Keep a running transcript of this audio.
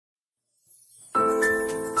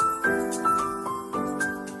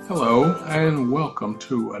Hello, and welcome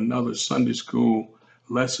to another Sunday School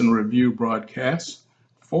Lesson Review broadcast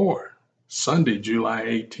for Sunday, July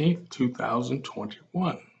 18th,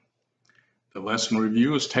 2021. The lesson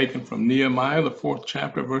review is taken from Nehemiah, the 4th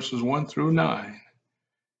chapter, verses 1 through 9.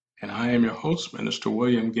 And I am your host, Minister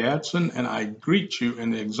William Gadson, and I greet you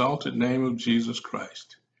in the exalted name of Jesus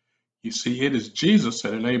Christ. You see, it is Jesus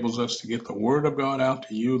that enables us to get the Word of God out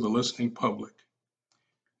to you, the listening public.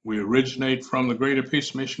 We originate from the Greater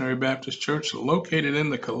Peace Missionary Baptist Church located in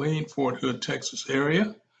the Killeen-Fort Hood, Texas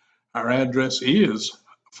area. Our address is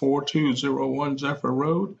 4201 Zephyr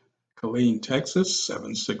Road, Killeen, Texas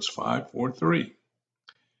 76543.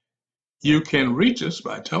 You can reach us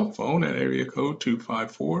by telephone at area code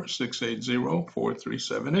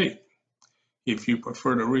 254-680-4378. If you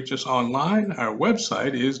prefer to reach us online, our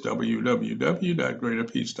website is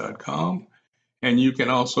www.greaterpeace.com, and you can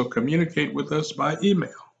also communicate with us by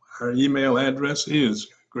email. Our email address is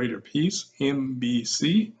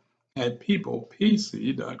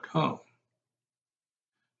greaterpeacembc@peoplepc.com.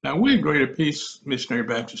 Now, we at Greater Peace Missionary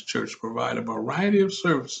Baptist Church provide a variety of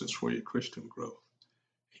services for your Christian growth.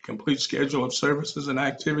 A complete schedule of services and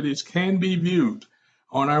activities can be viewed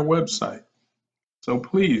on our website. So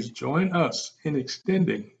please join us in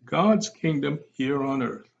extending God's kingdom here on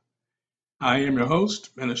earth. I am your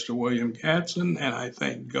host, Minister William Gadson, and I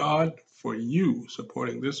thank God for you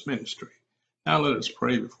supporting this ministry. Now let us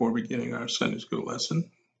pray before beginning our Sunday school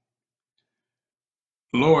lesson.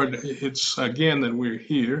 Lord, it's again that we're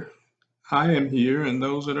here. I am here, and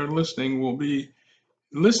those that are listening will be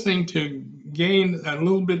listening to gain a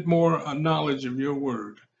little bit more knowledge of your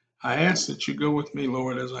word. I ask that you go with me,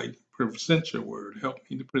 Lord, as I present your word. Help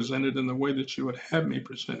me to present it in the way that you would have me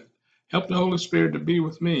present it. Help the Holy Spirit to be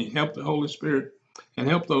with me. Help the Holy Spirit and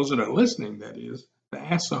help those that are listening, that is, to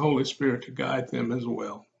ask the Holy Spirit to guide them as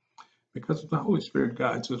well. Because if the Holy Spirit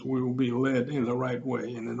guides us, we will be led in the right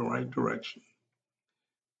way and in the right direction.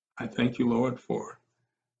 I thank you, Lord, for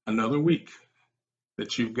another week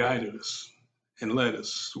that you've guided us and led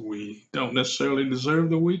us. We don't necessarily deserve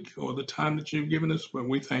the week or the time that you've given us, but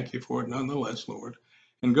we thank you for it nonetheless, Lord.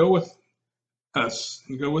 And go with us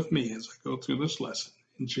and go with me as I go through this lesson.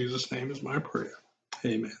 In Jesus' name is my prayer.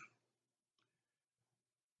 Amen.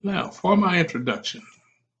 Now, for my introduction,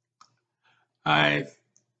 I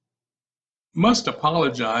must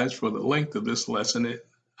apologize for the length of this lesson.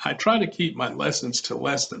 I try to keep my lessons to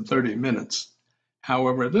less than 30 minutes.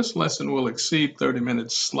 However, this lesson will exceed 30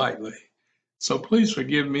 minutes slightly. So please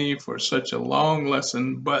forgive me for such a long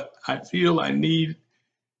lesson, but I feel I need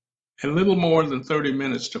a little more than 30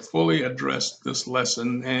 minutes to fully address this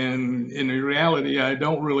lesson. And in reality, I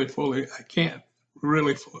can't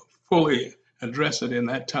really fully address it in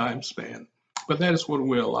that time span. But that is what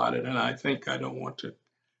we allotted, and I think I don't want to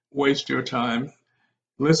waste your time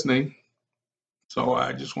listening. So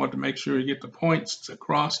I just want to make sure you get the points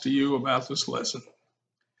across to you about this lesson.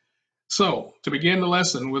 So to begin the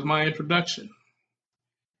lesson with my introduction,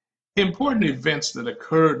 important events that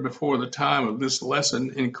occurred before the time of this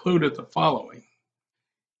lesson included the following.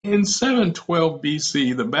 In 712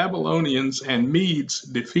 BC, the Babylonians and Medes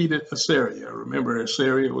defeated Assyria. Remember,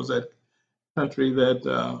 Assyria was that country that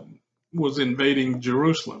was invading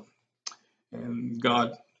Jerusalem, and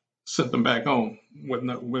God sent them back home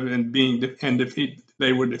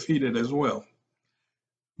they were defeated as well.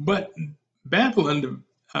 But Babylon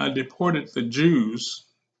deported the Jews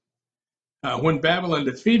when Babylon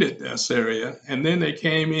defeated Assyria, and then they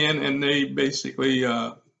came in and they basically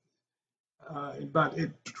about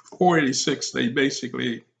 486 they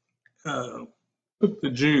basically took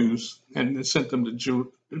the Jews and sent them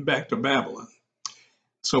back to Babylon.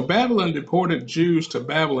 So Babylon deported Jews to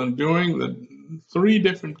Babylon during the three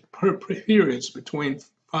different periods between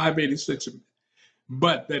 586,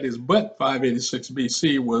 but 586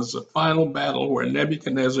 BC was the final battle where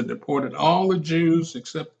Nebuchadnezzar deported all the Jews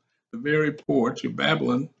except the very poor to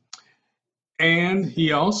Babylon, and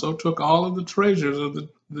he also took all of the treasures of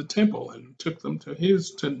the temple and took them to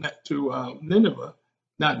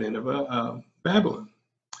Babylon,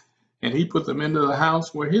 and he put them into the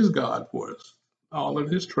house where his God was. All of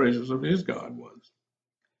his treasures of his God was.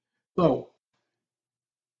 So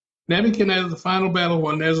Nebuchadnezzar, the final battle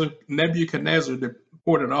where Nebuchadnezzar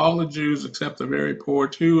deported all the Jews except the very poor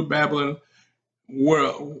to Babylon,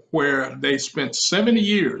 where they spent 70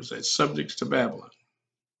 years as subjects to Babylon.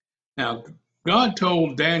 Now, God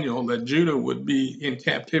told Daniel that Judah would be in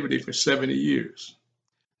captivity for 70 years.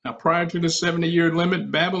 Now, prior to the 70-year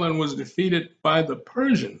limit, Babylon was defeated by the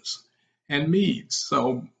Persians and Medes.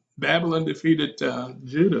 So Babylon defeated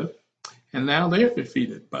Judah, and now they're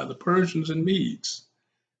defeated by the Persians and Medes.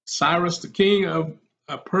 Cyrus, the king of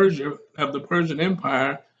of the Persian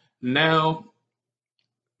Empire. Now,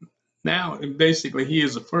 basically, he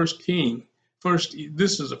is the first king.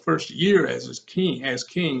 This is the first year as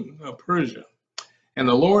king of Persia. And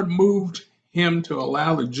the Lord moved him to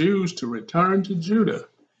allow the Jews to return to Judah.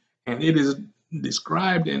 And it is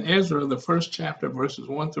described in Ezra, the first chapter, verses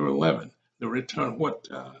 1 through 11, the return,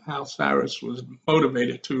 how Cyrus was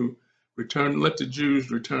motivated to return, let the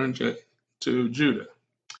Jews return to Judah.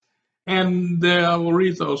 And I will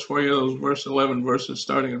read those for you, those verse 11 verses,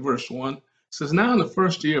 starting at verse 1. It says, "Now in the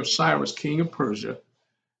first year of Cyrus, king of Persia,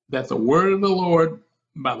 that the word of the Lord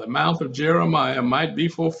by the mouth of Jeremiah might be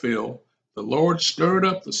fulfilled, the Lord stirred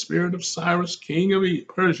up the spirit of Cyrus, king of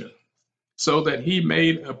Persia, so that he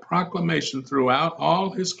made a proclamation throughout all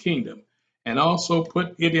his kingdom, and also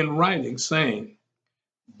put it in writing, saying,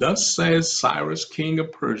 Thus says Cyrus, king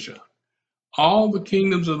of Persia, all the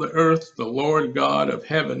kingdoms of the earth the Lord God of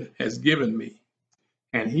heaven has given me,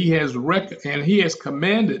 and he has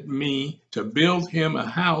commanded me to build him a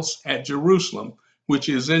house at Jerusalem, which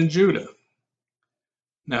is in Judah.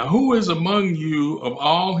 Now who is among you of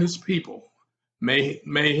all his people? May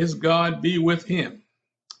his God be with him,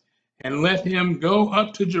 and let him go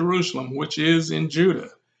up to Jerusalem, which is in Judah,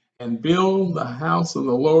 and build the house of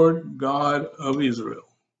the Lord God of Israel.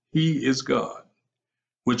 He is God,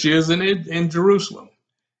 which is in Jerusalem.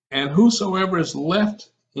 And whosoever is left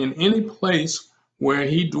in any place where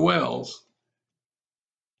he dwells,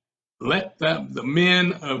 let the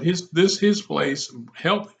men of his place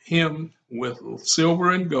help him with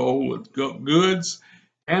silver and gold, with goods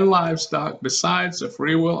and livestock, besides the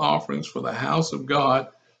freewill offerings for the house of God,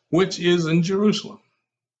 which is in Jerusalem.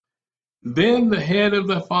 Then the head of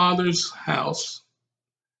the fathers' houses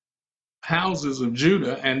of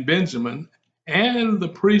Judah and Benjamin, and the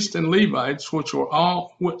priests and Levites, which were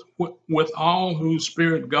all with all whose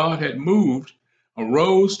spirit God had moved,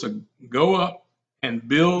 arose to go up and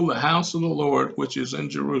build the house of the Lord, which is in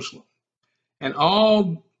Jerusalem. And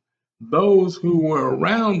all those who were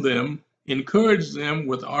around them encouraged them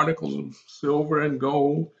with articles of silver and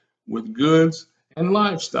gold, with goods and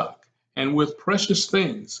livestock, and with precious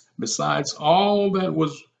things, besides all that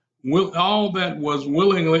was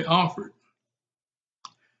willingly offered.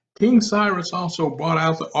 King Cyrus also brought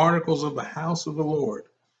out the articles of the house of the Lord,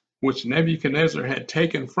 which Nebuchadnezzar had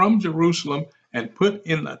taken from Jerusalem and put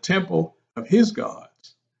in the temple of his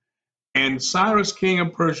gods. And Cyrus, king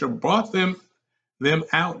of Persia, brought them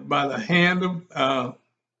out by the hand of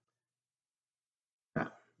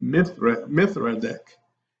Mithridates,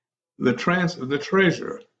 the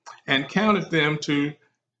treasurer, and counted them to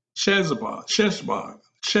Sheshbazzar,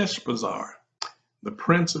 the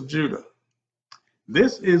prince of Judah.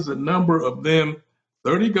 This is the number of them,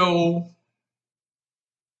 30 gold,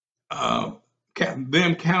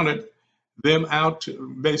 counted them out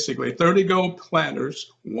to basically 30 gold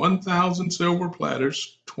platters, 1,000 silver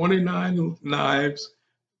platters, 29 knives,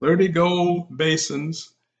 30 gold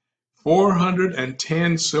basins,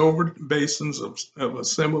 410 silver basins of a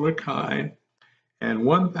similar kind, and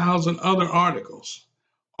 1,000 other articles.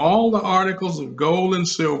 All the articles of gold and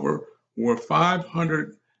silver were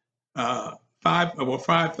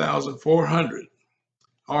 5,400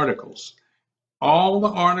 articles. All the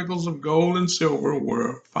articles of gold and silver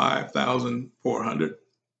were 5,400.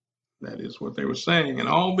 That is what they were saying. And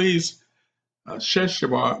all these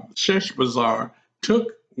Sheshbazzar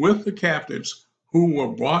took with the captives who were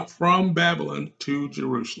brought from Babylon to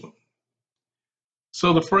Jerusalem.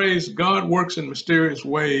 So the phrase, God works in mysterious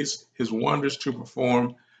ways, his wonders to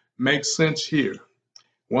perform, makes sense here.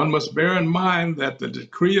 One must bear in mind that the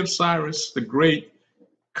decree of Cyrus the Great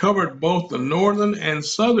covered both the northern and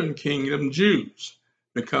southern kingdom Jews,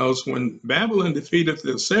 because when Babylon defeated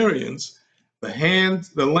the Assyrians,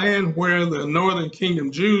 the land where the northern kingdom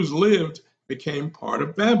Jews lived became part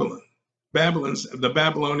of Babylon, the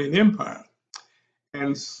Babylonian Empire.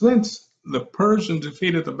 And since the Persians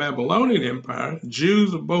defeated the Babylonian Empire,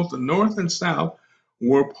 Jews of both the north and south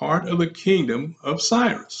were part of the kingdom of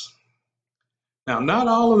Cyrus. Now, not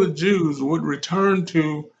all of the Jews would return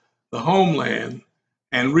to the homeland,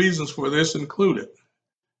 and reasons for this included.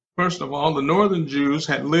 First of all, the northern Jews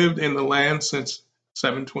had lived in the land since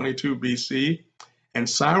 722 BC, and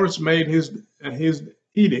Cyrus made his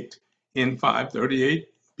edict in 538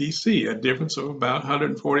 BC, a difference of about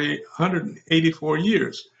 184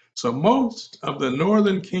 years. So most of the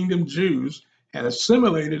northern kingdom Jews had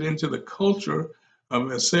assimilated into the culture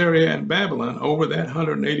of Assyria and Babylon over that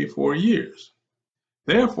 184 years.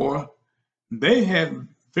 Therefore, they had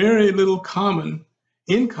very little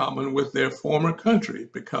in common with their former country,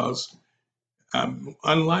 because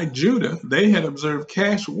unlike Judah, they had observed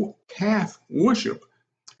calf worship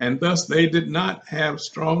and thus they did not have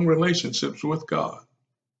strong relationships with God.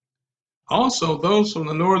 Also, those from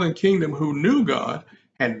the northern kingdom who knew God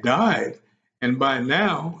had died, and by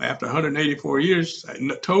now, after 184 years,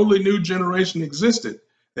 a totally new generation existed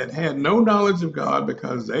that had no knowledge of God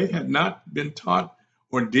because they had not been taught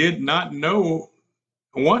or did not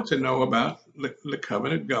want to know about the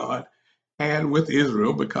covenant God had with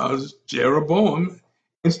Israel, because Jeroboam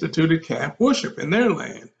instituted calf worship in their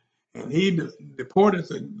land, and he deported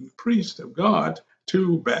the priest of God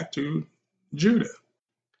back to Judah.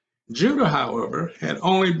 Judah, however, had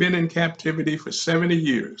only been in captivity for 70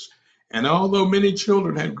 years, and although many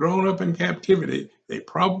children had grown up in captivity, they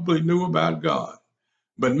probably knew about God.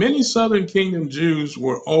 But many southern kingdom Jews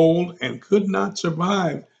were old and could not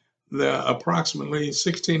survive the approximately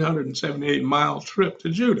 1,678-mile trip to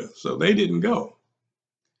Judah, so they didn't go.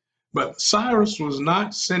 But Cyrus was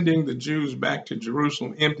not sending the Jews back to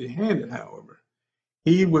Jerusalem empty-handed, however.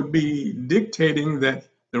 He would be dictating that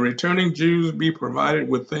the returning Jews be provided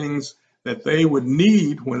with things that they would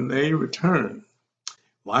need when they return.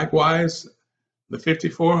 Likewise, the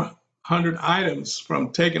 5,400 items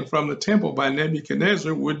taken from the temple by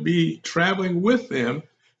Nebuchadnezzar would be traveling with them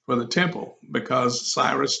for the temple, because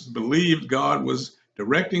Cyrus believed God was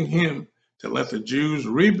directing him to let the Jews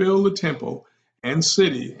rebuild the temple and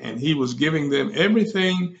city, and he was giving them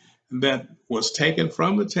everything that was taken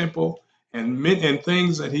from the temple and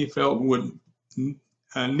things that he felt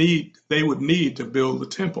they would need to build the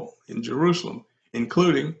temple in Jerusalem,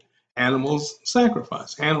 including animals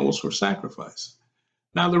for sacrifice.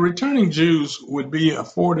 Now, the returning Jews would be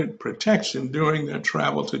afforded protection during their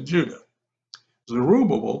travel to Judah.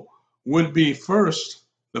 Zerubbabel would be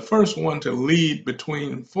the first one to lead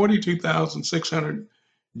between 42,600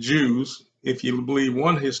 Jews, if you believe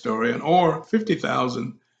one historian, or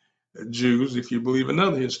 50,000 Jews, if you believe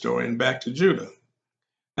another historian, back to Judah.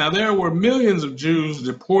 Now, there were millions of Jews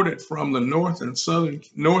deported from the north and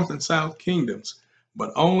south kingdoms,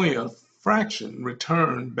 but only a fraction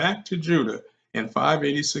returned back to Judah in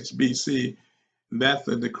 586 BC that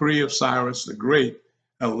the decree of Cyrus the Great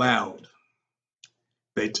allowed.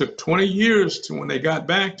 They took 20 years when they got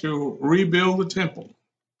back to rebuild the temple.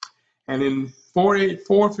 And in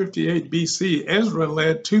 458 BC, Ezra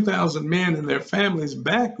led 2,000 men and their families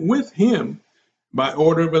back with him by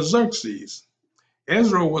order of Xerxes.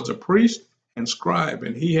 Ezra was a priest and scribe,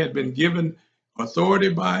 and he had been given authority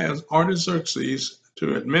by Artaxerxes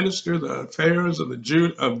to administer the affairs of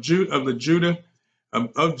Judah,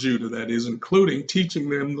 that is, including teaching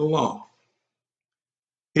them the law.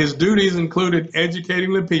 His duties included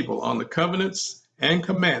educating the people on the covenants and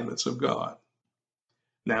commandments of God.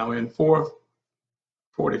 Now, in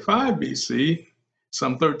 445 BC,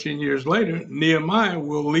 some 13 years later, Nehemiah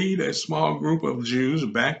will lead a small group of Jews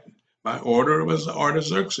back by order of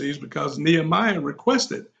Artaxerxes, because Nehemiah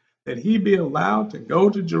requested that he be allowed to go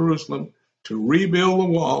to Jerusalem to rebuild the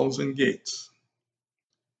walls and gates.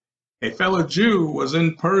 A fellow Jew was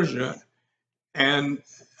in Persia, and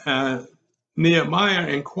Nehemiah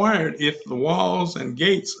inquired if the walls and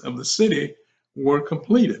gates of the city were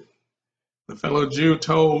completed. The fellow Jew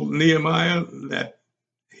told Nehemiah that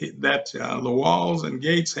the walls and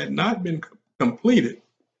gates had not been completed.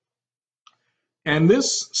 And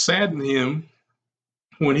this saddened him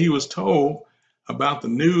when he was told about the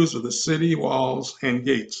news of the city walls and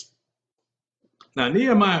gates. Now,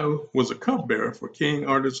 Nehemiah was a cupbearer for King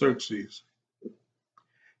Artaxerxes,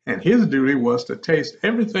 and his duty was to taste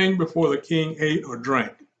everything before the king ate or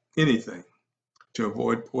drank anything, to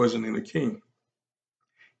avoid poisoning the king.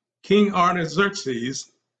 King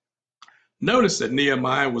Artaxerxes noticed that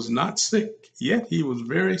Nehemiah was not sick, yet he was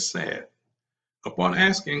very sad. Upon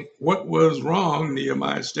asking what was wrong,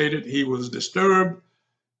 Nehemiah stated he was disturbed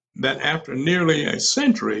that after nearly a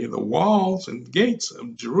century, the walls and gates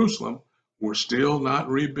of Jerusalem were still not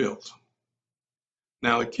rebuilt.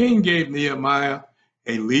 Now, the king gave Nehemiah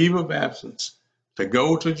a leave of absence to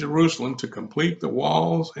go to Jerusalem to complete the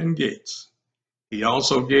walls and gates. He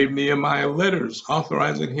also gave Nehemiah letters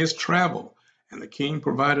authorizing his travel, and the king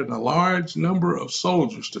provided a large number of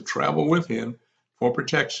soldiers to travel with him for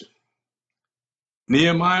protection.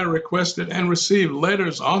 Nehemiah requested and received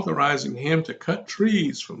letters authorizing him to cut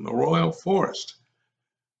trees from the royal forest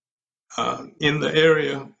in the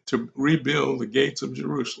area to rebuild the gates of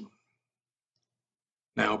Jerusalem.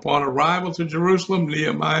 Now, upon arrival to Jerusalem,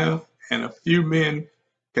 Nehemiah and a few men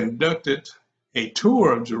conducted a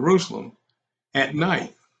tour of Jerusalem at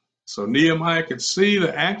night, so Nehemiah could see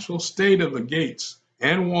the actual state of the gates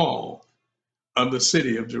and wall of the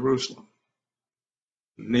city of Jerusalem.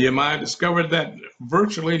 Nehemiah discovered that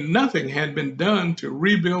virtually nothing had been done to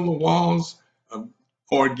rebuild the walls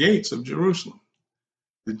or gates of Jerusalem.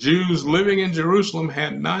 The Jews living in Jerusalem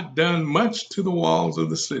had not done much to the walls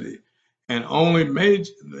of the city, and the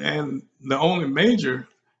only major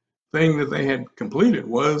thing that they had completed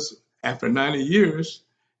was after 90 years.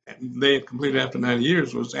 They had completed after 90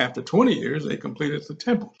 years was after 20 years they completed the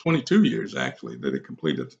temple. 22 years actually that they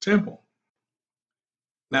completed the temple.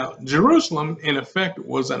 Now, Jerusalem, in effect,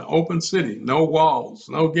 was an open city, no walls,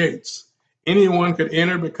 no gates. Anyone could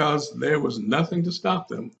enter because there was nothing to stop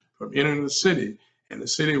them from entering the city, and the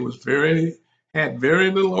city had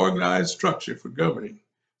very little organized structure for governing.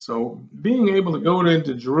 So being able to go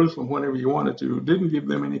into Jerusalem whenever you wanted to didn't give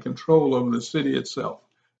them any control over the city itself.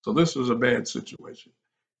 So this was a bad situation.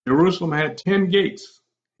 Jerusalem had 10 gates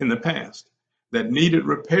in the past that needed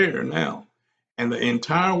repair now, and the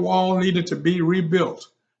entire wall needed to be rebuilt.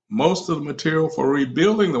 Most of the material for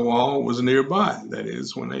rebuilding the wall was nearby. That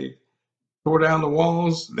is, when they tore down the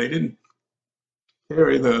walls, they didn't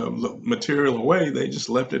carry the material away, they just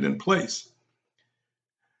left it in place.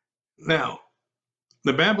 Now,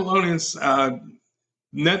 the Babylonians,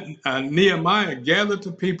 Nehemiah gathered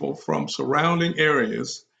the people from surrounding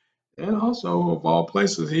areas, and also, of all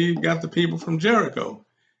places, he got the people from Jericho.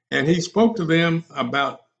 And he spoke to them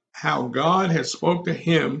about how God had spoke to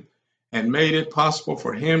him and made it possible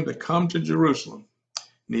for him to come to Jerusalem.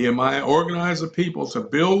 Nehemiah organized the people to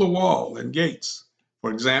build the wall and gates.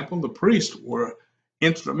 For example, the priests were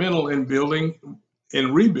instrumental in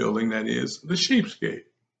rebuilding, that is, the Sheep's Gate.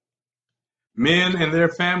 Men and their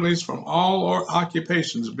families from all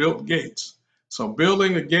occupations built gates. So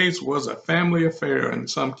building the gates was a family affair in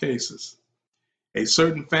some cases. A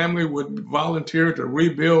certain family would volunteer to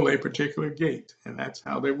rebuild a particular gate, and that's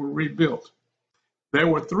how they were rebuilt. There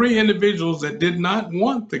were 3 individuals that did not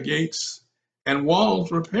want the gates and walls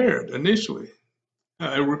repaired initially.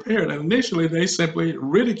 Initially, they simply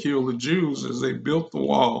ridiculed the Jews as they built the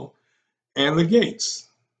wall and the gates.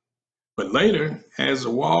 But later, as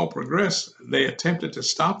the wall progressed, they attempted to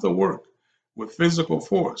stop the work with physical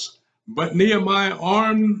force. But Nehemiah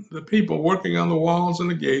armed the people working on the walls and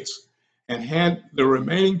the gates and had the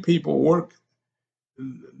remaining people work.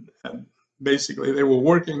 Basically, they were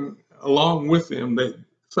working along with them.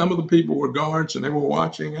 Some of the people were guards and they were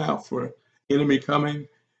watching out for enemy coming,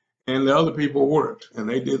 and the other people worked. And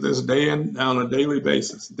they did this on a daily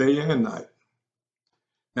basis, day and night.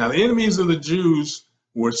 Now, the enemies of the Jews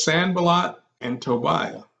were Sanballat and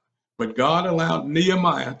Tobiah, but God allowed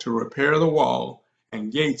Nehemiah to repair the wall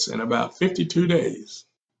and gates in about 52 days.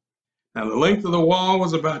 Now, the length of the wall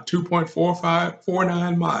was about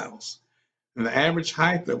 2.49 miles, and the average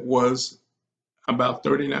height that was about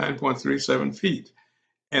 39.37 feet,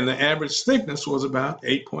 and the average thickness was about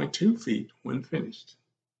 8.2 feet when finished.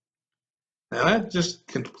 Now, that just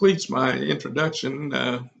completes my introduction.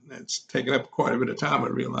 It's taken up quite a bit of time, I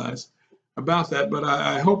realize, about that, but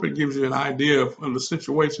I hope it gives you an idea of the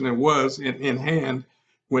situation that was in hand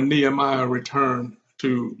when Nehemiah returned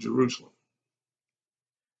to Jerusalem.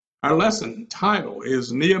 Our lesson title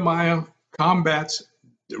is Nehemiah Combats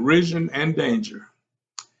Derision and Danger.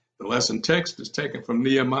 The lesson text is taken from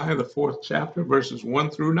Nehemiah, the 4th chapter, verses 1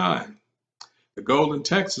 through 9. The golden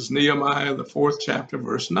text is Nehemiah, the 4th chapter,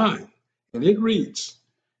 verse 9, and it reads,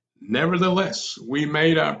 "Nevertheless, we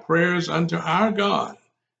made our prayers unto our God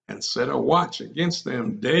and set a watch against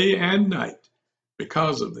them day and night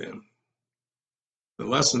because of them." The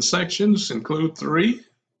lesson sections include 3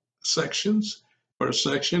 sections. First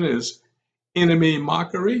section is enemy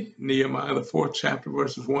mockery, Nehemiah, the 4th chapter,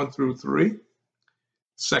 verses 1 through 3.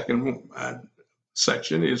 Second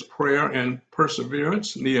section is prayer and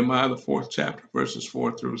perseverance, Nehemiah, the 4th chapter, verses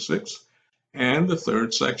 4 through 6. And the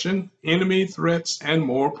third section, enemy threats and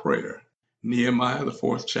more prayer, Nehemiah, the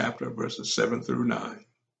 4th chapter, verses 7 through 9.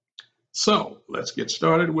 So let's get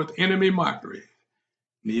started with enemy mockery,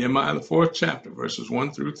 Nehemiah, the 4th chapter, verses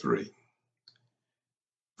 1 through 3.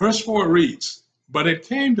 Verse 4 reads, "But it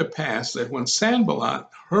came to pass that when Sanballat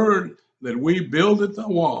heard that we builded the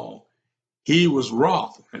wall, he was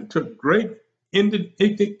wroth and took great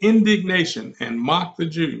indignation and mocked the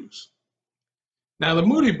Jews." Now, the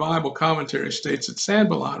Moody Bible commentary states that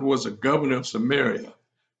Sanballat was a governor of Samaria,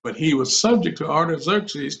 but he was subject to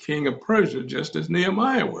Artaxerxes, king of Persia, just as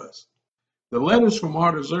Nehemiah was. The letters from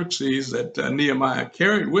Artaxerxes that Nehemiah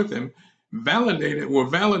carried with him were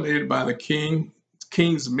validated by the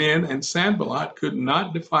king's men, and Sanballat could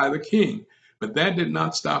not defy the king. But that did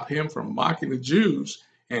not stop him from mocking the Jews,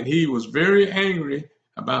 and he was very angry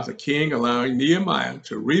about the king allowing Nehemiah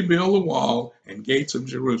to rebuild the wall and gates of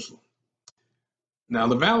Jerusalem. Now,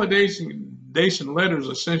 the validation letters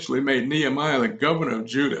essentially made Nehemiah the governor of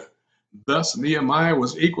Judah. Thus, Nehemiah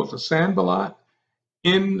was equal to Sanballat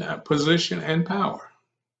in position and power.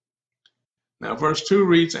 Now, verse 2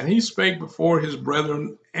 reads, and he spake before his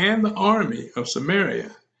brethren and the army of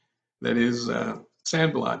Samaria, that is,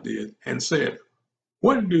 Sanballat did, and said,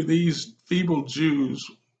 What do these feeble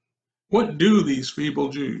Jews?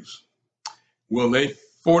 Will they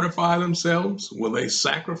fortify themselves? Will they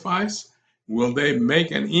sacrifice? Will they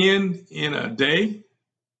make an end in a day?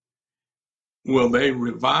 Will they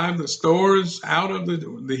revive the stores out of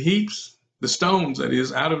the heaps, the stones, that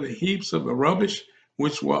is, out of the heaps of the rubbish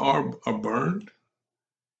which are burned?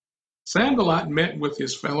 Sanballat met with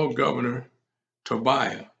his fellow governor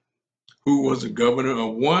Tobiah, who was the governor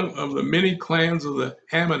of one of the many clans of the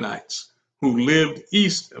Ammonites who lived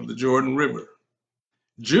east of the Jordan River.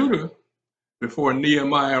 Judah, before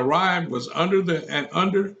Nehemiah arrived, was underserved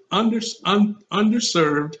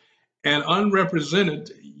and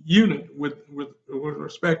unrepresented unit with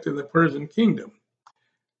respect to the Persian kingdom.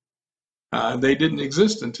 They didn't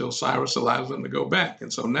exist until Cyrus allows them to go back.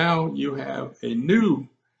 And so now you have a new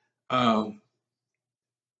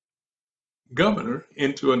governor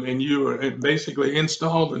and you are basically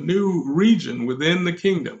installed a new region within the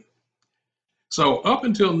kingdom. So up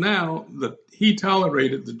until now, he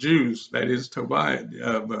tolerated the Jews, that is Tobiah,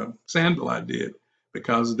 Sanballat did,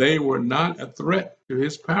 because they were not a threat to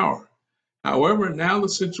his power. However, now the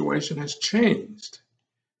situation has changed.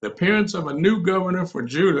 The appearance of a new governor for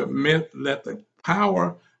Judah meant that the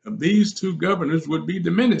power of these two governors would be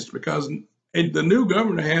diminished, because the new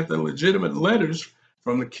governor had the legitimate letters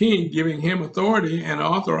from the king giving him authority and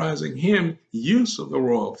authorizing him use of the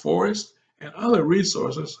royal forest and other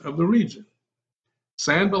resources of the region.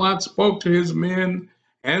 Sanballat spoke to his men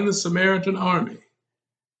and the Samaritan army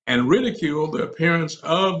and ridiculed the appearance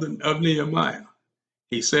of Nehemiah.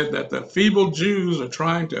 He said that the feeble Jews are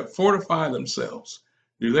trying to fortify themselves.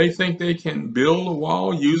 Do they think they can build a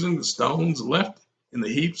wall using the stones left in the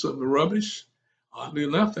heaps of the rubbish? Oddly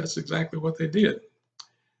enough, that's exactly what they did.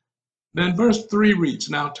 Then verse 3 reads,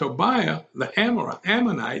 Now Tobiah the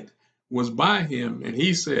Ammonite was by him, and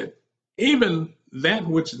he said, Even that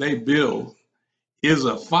which they build is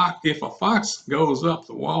a fox. If a fox goes up,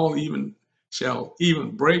 the wall shall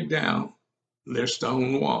even break down their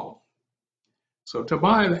stone wall. So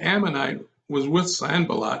Tobiah the Ammonite was with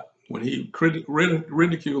Sanballat when he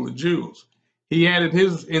ridiculed the Jews. He added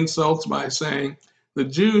his insults by saying,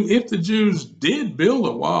 if the Jews did build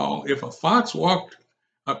a wall, if a fox walked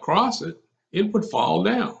across it, it would fall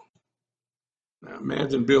down. Now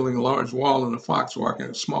imagine building a large wall and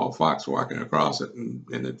a small fox walking across it and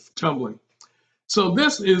it tumbling. So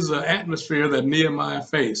this is the atmosphere that Nehemiah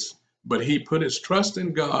faced, but he put his trust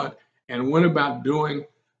in God and went about doing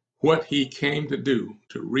what he came to do,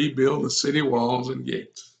 to rebuild the city walls and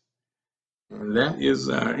gates. And that is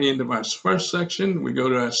our end of our first section. We go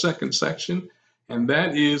to our second section, and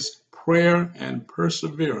that is prayer and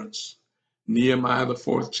perseverance. Nehemiah, the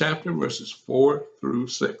 4th chapter, verses 4 through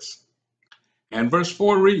 6. And verse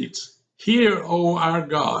 4 reads, Hear, O our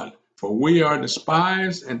God, for we are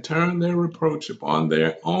despised, and turn their reproach upon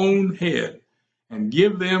their own head, and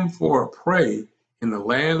give them for a prey in the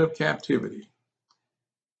land of captivity.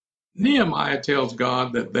 Nehemiah tells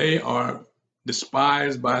God that they are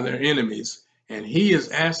despised by their enemies, and he is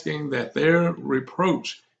asking that their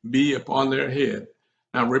reproach be upon their head.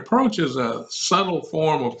 Now, reproach is a subtle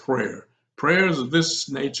form of prayer. Prayers of this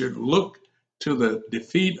nature look to the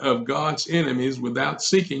defeat of God's enemies without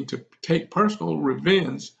seeking to take personal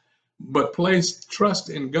revenge, but place trust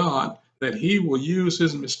in God that he will use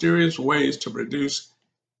his mysterious ways to produce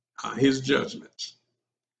his judgments.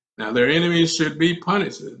 Now, their enemies should be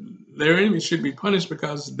punished. Their enemies should be punished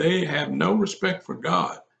because they have no respect for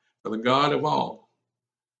God, for the God of all.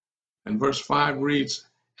 And verse 5 reads,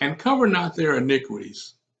 And cover not their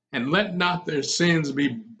iniquities, and let not their sins be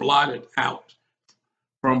blotted out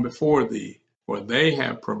from before thee, for they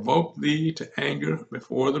have provoked thee to anger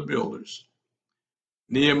before the builders.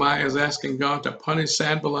 Nehemiah is asking God to punish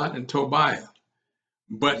Sanballat and Tobiah,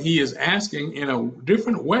 but he is asking in a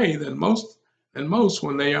different way than most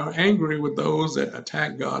when they are angry with those that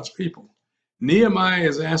attack God's people. Nehemiah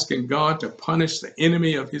is asking God to punish the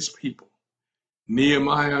enemy of his people.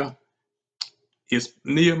 Nehemiah's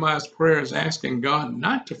prayer is asking God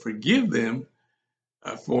not to forgive them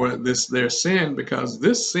for their sin, because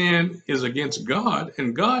this sin is against God,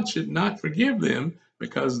 and God should not forgive them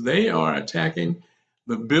because they are attacking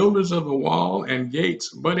the builders of the wall and gates.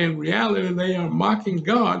 But in reality, they are mocking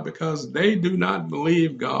God because they do not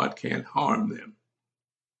believe God can harm them.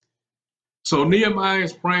 So Nehemiah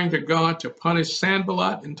is praying to God to punish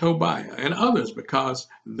Sanballat and Tobiah and others because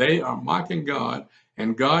they are mocking God,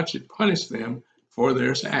 and God should punish them for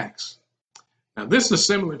their acts. Now, this is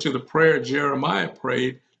similar to the prayer Jeremiah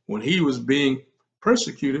prayed when he was being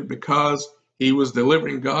persecuted because he was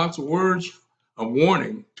delivering God's words of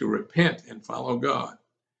warning to repent and follow God.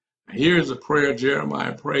 Now, here's a prayer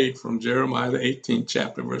Jeremiah prayed from Jeremiah, the 18th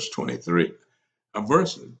chapter, verse 23.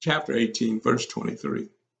 Chapter 18, verse 23.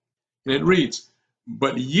 And it reads,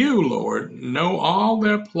 "But you, Lord, know all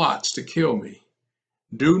their plots to kill me.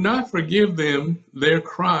 Do not forgive them their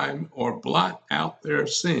crime or blot out their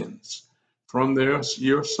sins from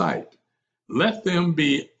your sight. Let them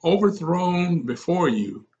be overthrown before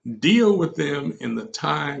you. Deal with them in the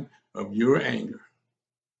time of your anger."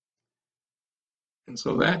 And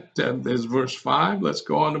so that is verse 5. Let's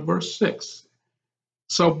go on to verse 6.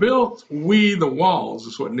 "So built we the walls,"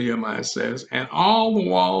 is what Nehemiah says, "and all the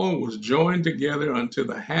wall was joined together unto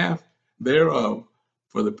the half thereof,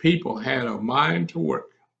 for the people had a mind to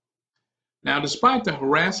work." Now, despite the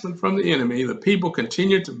harassment from the enemy, the people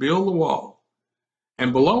continued to build the wall.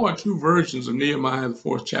 And below are two versions of Nehemiah, the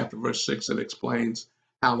 4th chapter, verse 6, that explains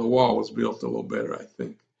how the wall was built a little better, I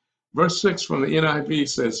think. Verse 6 from the NIV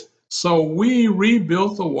says, "So we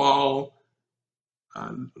rebuilt the wall,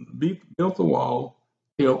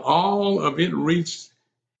 till all of it reached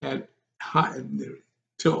half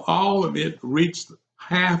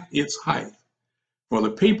its height. For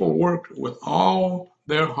the people worked with all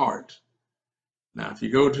their heart." Now, if you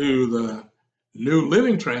go to the New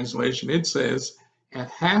Living Translation, it says, "At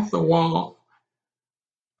half the wall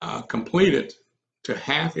completed to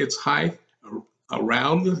half its height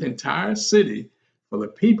around the entire city, for the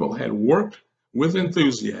people had worked with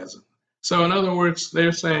enthusiasm." So in other words,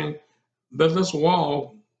 they're saying that this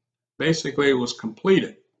wall basically was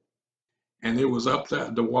completed, and it was up to,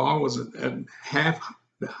 the wall was at half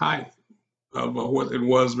the height of what it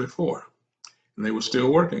was before, and they were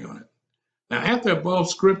still working on it. Now, as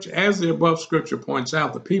the above scripture points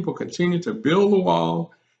out, the people continued to build the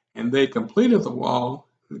wall, and they completed the wall,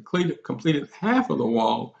 completed half of the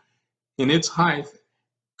wall in its height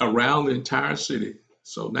around the entire city.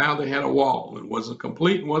 So now they had a wall. It wasn't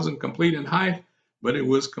complete in height, but it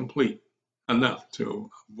was complete enough to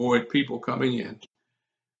avoid people coming in.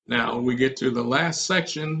 Now we get to the last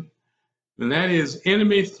section, and that is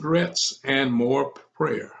enemy threats and more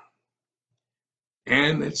prayer.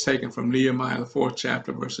 And it's taken from Nehemiah, the 4th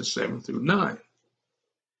chapter, verses 7 through 9.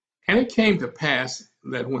 "And it came to pass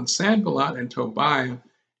that when Sanballat and Tobiah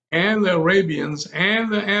and the Arabians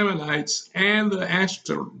and the Ammonites and the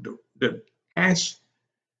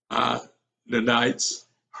Ashdodites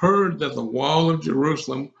heard that the wall of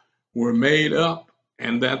Jerusalem were made up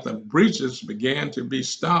and that the breaches began to be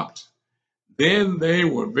stopped, then they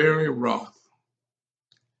were very wroth."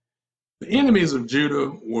 The enemies of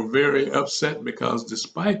Judah were very upset because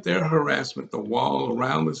despite their harassment, the wall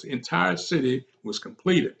around this entire city was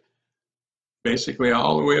completed, basically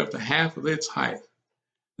all the way up to half of its height.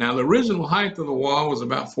 Now, the original height of the wall was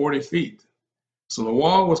about 40 feet. So the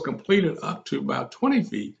wall was completed up to about 20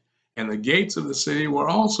 feet, and the gates of the city were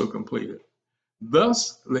also completed.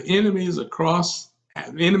 Thus, the enemy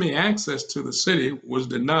access to the city was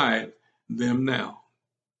denied them now.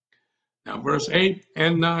 Now, verse 8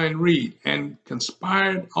 and 9 read, "And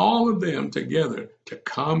conspired all of them together to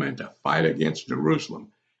come and to fight against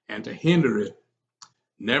Jerusalem and to hinder it.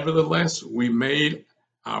 Nevertheless, we made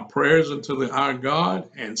our prayers unto our God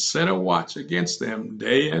and set a watch against them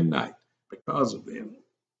day and night because of them."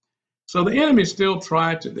 So the enemy still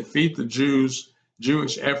tried to defeat the Jewish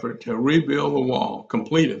effort to rebuild the wall,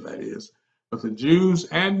 completed that is, but the Jews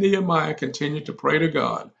and Nehemiah continued to pray to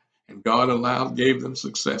God, and God gave them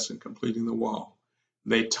success in completing the wall.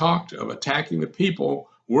 They talked of attacking the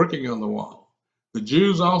people working on the wall. The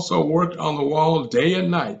Jews also worked on the wall day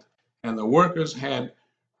and night, and the workers had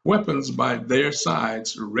weapons by their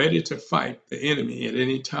sides ready to fight the enemy at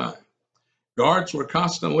any time. Guards were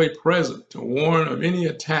constantly present to warn of any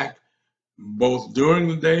attack, both during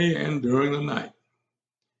the day and during the night.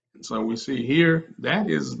 And so we see here, that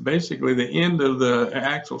is basically the end of the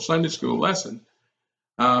actual Sunday school lesson.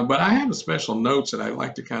 But I have a special notes that I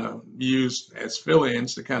like to kind of use as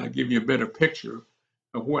fill-ins to kind of give you a better picture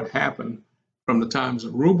of what happened from the times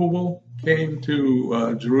that Zerubbabel came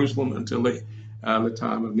to Jerusalem until the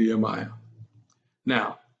time of Nehemiah.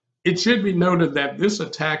 Now, it should be noted that this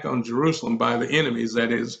attack on Jerusalem by the enemies,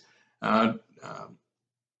 that is,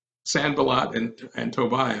 Sanballat and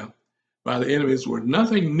Tobiah, by the enemies, were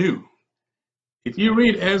nothing new. If you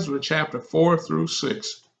read Ezra chapter 4 through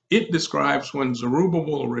 6, it describes when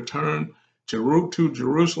Zerubbabel returned to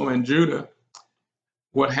Jerusalem and Judah,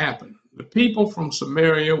 what happened. The people from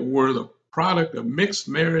Samaria were the product of mixed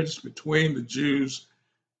marriage between the Jews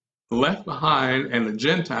left behind and the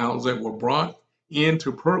Gentiles that were brought in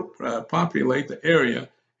to populate the area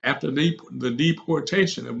after the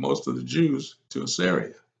deportation of most of the Jews to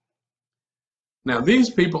Assyria. Now, these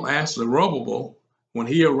people asked Zerubbabel when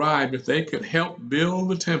he arrived if they could help build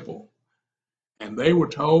the temple, and they were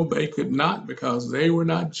told they could not because they were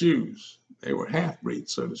not Jews. They were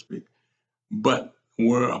half-breeds, so to speak, but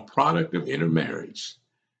were a product of intermarriage.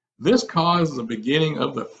 This caused the beginning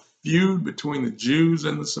of the feud between the Jews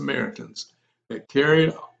and the Samaritans that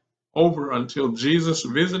carried over until Jesus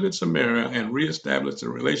visited Samaria and reestablished a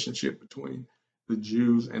relationship between the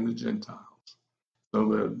Jews and the Gentiles.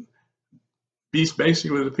 So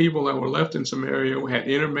basically the people that were left in Samaria had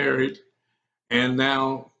intermarried, and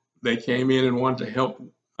now they came in and wanted to help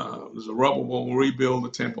Zerubbabel rebuild the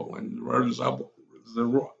temple. And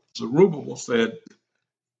Zerubbabel said,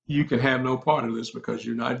 you can have no part of this because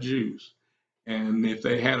you're not Jews. And if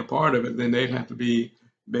they had a part of it, then they'd have to be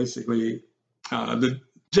basically, the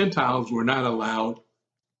Gentiles were not allowed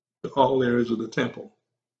to all areas of the temple.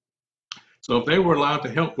 So if they were allowed to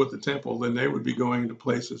help with the temple, then they would be going to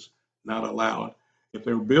places not allowed. If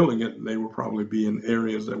they were building it, they would probably be in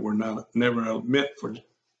areas that were never meant for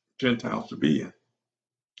Gentiles to be in.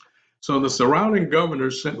 So the surrounding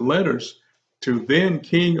governors sent letters to then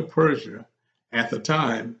King of Persia at the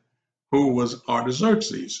time, who was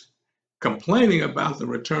Artaxerxes, complaining about the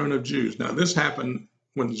return of Jews. Now, this happened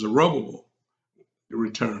when Zerubbabel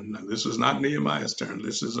returned. Now, this is not Nehemiah's turn.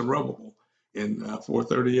 This is Zerubbabel in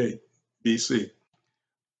 438 BC.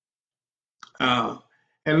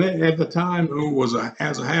 And at the time, who was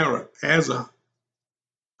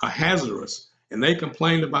Ahasuerus, and they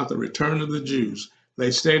complained about the return of the Jews.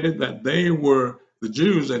 They stated that the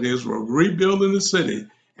Jews, that is, were rebuilding the city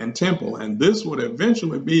and temple, and this would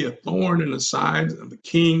eventually be a thorn in the side of the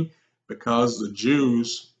king because the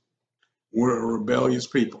Jews were a rebellious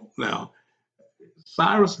people. Now,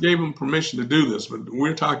 Cyrus gave them permission to do this, but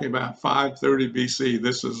we're talking about 530 BC.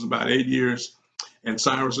 This is about 8 years, and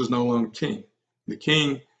Cyrus is no longer king. The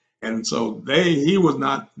king, and so he was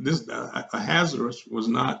not, Ahasuerus was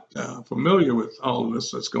not familiar with all of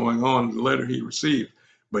this that's going on in the letter he received,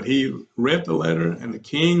 but he read the letter, and the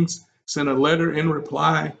king sent a letter in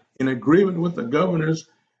reply in agreement with the governors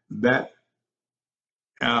that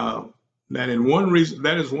that is one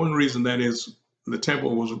reason that is the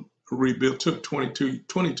temple was rebuilt, took 22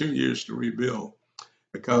 years to rebuild,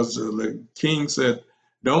 because the king said,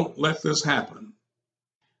 don't let this happen.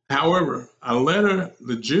 However, a letter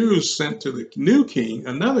the Jews sent to the new king,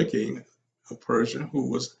 another king of Persia, who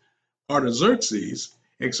was Artaxerxes,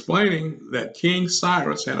 explaining that King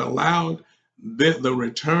Cyrus had allowed the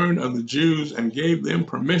return of the Jews and gave them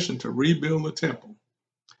permission to rebuild the temple.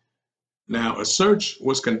 Now, a search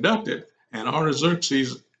was conducted, and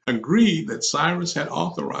Artaxerxes agreed that Cyrus had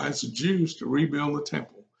authorized the Jews to rebuild the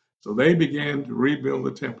temple. So they began to rebuild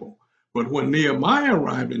the temple. But when Nehemiah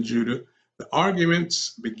arrived in Judah, the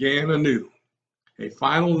arguments began anew. A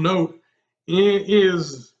final note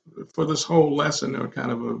is for this whole lesson, or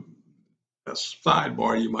kind of a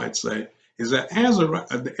sidebar, you might say, is that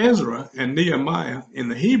Ezra and Nehemiah in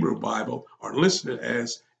the Hebrew Bible are listed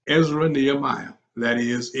as Ezra Nehemiah. That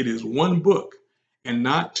is, it is one book and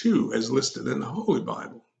not two as listed in the Holy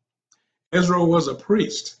Bible. Ezra was a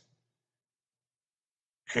priest,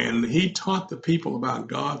 and he taught the people about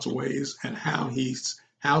God's ways and how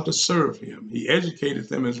to serve him. He educated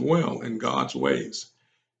them as well in God's ways.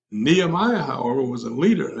 Nehemiah, however, was a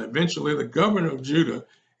leader and eventually the governor of Judah,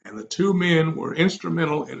 and the two men were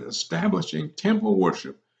instrumental in establishing temple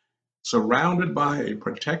worship surrounded by a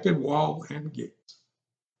protected wall and gates.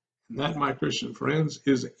 And that, my Christian friends,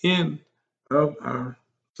 is the end of our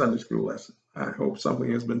Sunday school lesson. I hope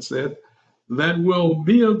something has been said that will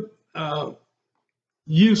be of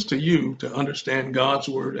use to you to understand God's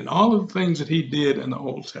word and all of the things that he did in the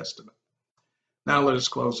Old Testament. Now let us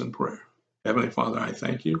close in prayer. Heavenly Father, I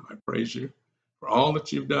thank you. I praise you for all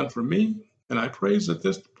that you've done for me. And I pray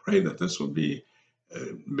that this will be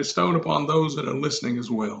bestowed upon those that are listening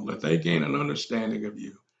as well, that they gain an understanding of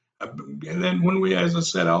you. And then when we, as I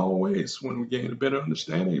said, always, when we gain a better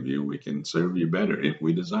understanding of you, we can serve you better if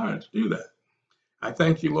we desire to do that. I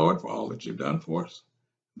thank you, Lord, for all that you've done for us,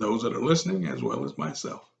 those that are listening as well as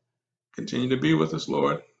myself. Continue to be with us,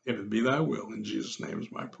 Lord, if it be thy will. In Jesus' name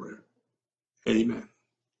is my prayer. Amen.